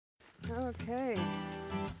Okay,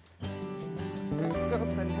 let's go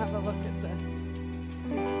up and have a look at the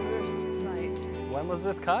dispersed site. When was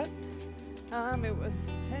this cut? It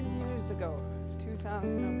was 10 years ago,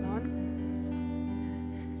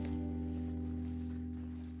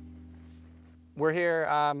 2001. We're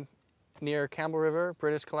here near Campbell River,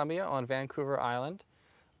 British Columbia on Vancouver Island,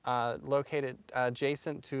 located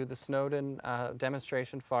adjacent to the Snowdon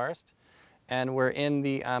demonstration forest. And we're in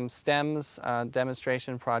the STEMS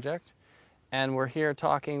demonstration project. And we're here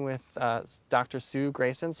talking with Dr. Sue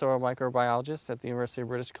Grayson, soil microbiologist at the University of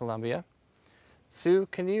British Columbia. Sue,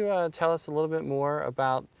 can you tell us a little bit more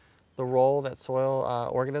about the role that soil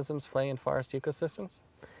organisms play in forest ecosystems?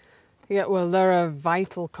 Yeah, well, they're a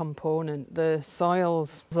vital component. The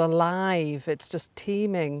soil's alive. It's just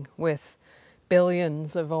teeming with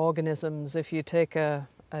billions of organisms. If you take a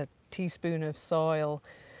teaspoon of soil,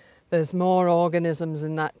 there's more organisms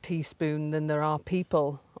in that teaspoon than there are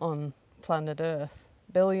people on planet Earth.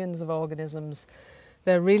 Billions of organisms.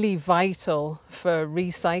 They're really vital for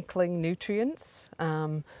recycling nutrients,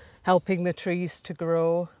 helping the trees to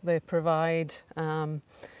grow. They provide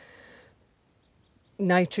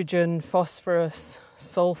nitrogen, phosphorus,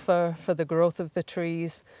 sulfur for the growth of the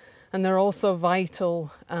trees. And they're also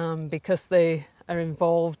vital because they are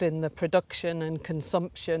involved in the production and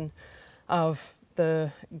consumption of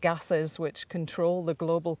the gases which control the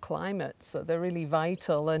global climate. So they're really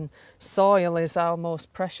vital, and soil is our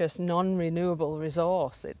most precious non-renewable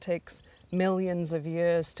resource. It takes millions of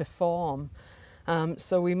years to form,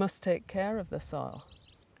 so we must take care of the soil.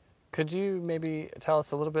 Could you maybe tell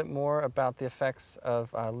us a little bit more about the effects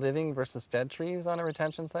of living versus dead trees on a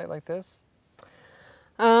retention site like this?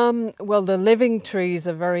 Well, the living trees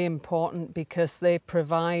are very important because they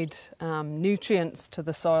provide nutrients to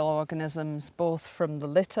the soil organisms, both from the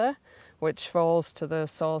litter, which falls to the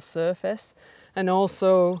soil surface, and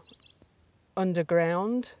also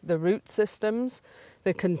underground, the root systems.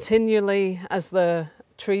 They continually, as the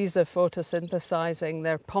trees are photosynthesizing,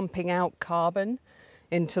 they're pumping out carbon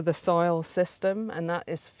into the soil system, and that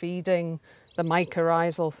is feeding the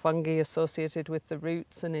mycorrhizal fungi associated with the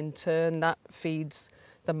roots, and in turn that feeds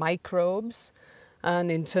the microbes.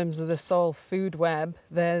 And in terms of the soil food web,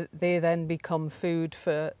 they then become food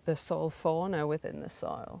for the soil fauna within the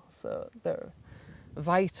soil. So they're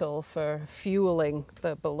vital for fueling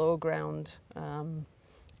the below ground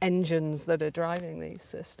engines that are driving these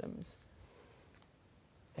systems.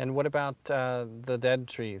 And what about the dead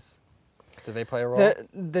trees? Do they play a role?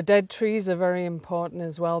 The dead trees are very important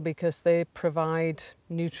as well because they provide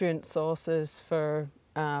nutrient sources for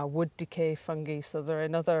wood decay fungi, so they're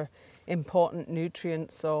another important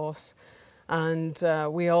nutrient source. And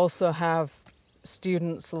we also have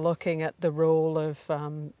students looking at the role of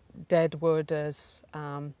dead wood as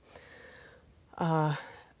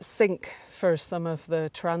sink for some of the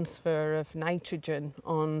transfer of nitrogen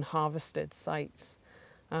on harvested sites.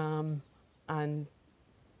 And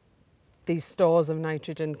these stores of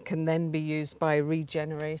nitrogen can then be used by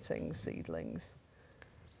regenerating seedlings.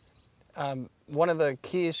 One of the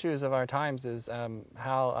key issues of our times is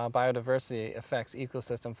how biodiversity affects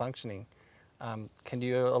ecosystem functioning. Can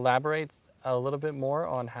you elaborate a little bit more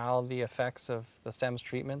on how the effects of the STEMS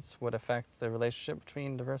treatments would affect the relationship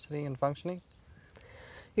between diversity and functioning?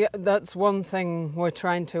 Yeah, that's one thing we're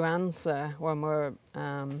trying to answer when we're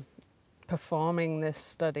performing this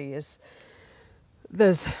study. Is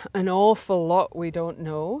there's an awful lot we don't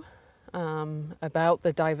know about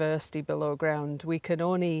the diversity below ground.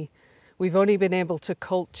 We've only been able to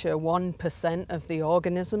culture 1% of the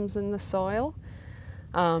organisms in the soil,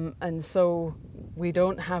 and so we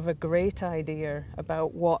don't have a great idea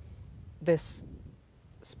about what this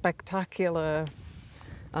spectacular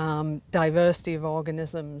diversity of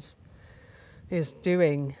organisms is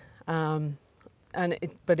doing.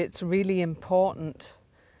 But it's really important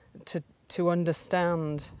to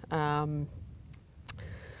understand the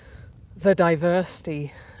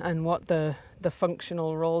diversity and what the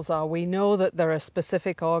functional roles are. We know that there are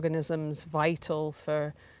specific organisms vital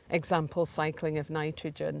for example cycling of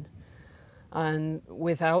nitrogen, and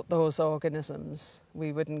without those organisms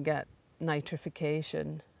we wouldn't get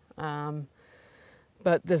nitrification.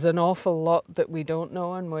 But there's an awful lot that we don't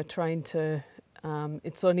know, and we're trying to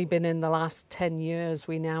it's only been in the last 10 years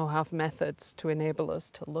we now have methods to enable us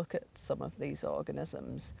to look at some of these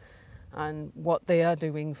organisms and what they are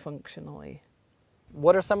doing functionally.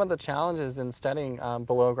 What are some of the challenges in studying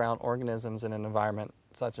below ground organisms in an environment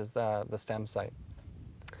such as the STEM site?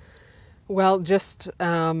 Well, just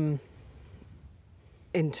in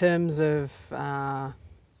terms of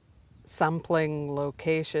sampling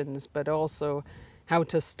locations, but also how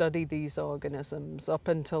to study these organisms. Up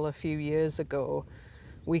until a few years ago,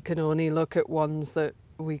 we could only look at ones that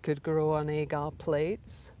we could grow on agar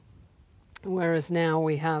plates, whereas now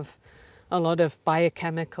we have a lot of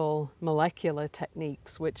biochemical molecular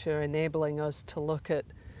techniques which are enabling us to look at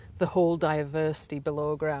the whole diversity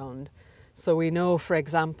below ground. So we know, for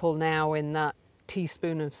example, now in that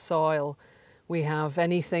teaspoon of soil, we have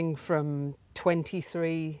anything from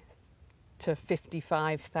 23 to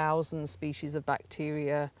 55,000 species of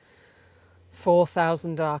bacteria,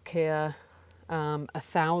 4,000 archaea,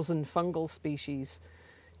 1,000 fungal species.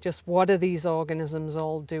 Just what are these organisms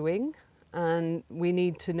all doing? And we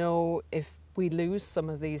need to know, if we lose some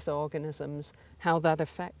of these organisms, how that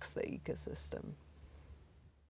affects the ecosystem.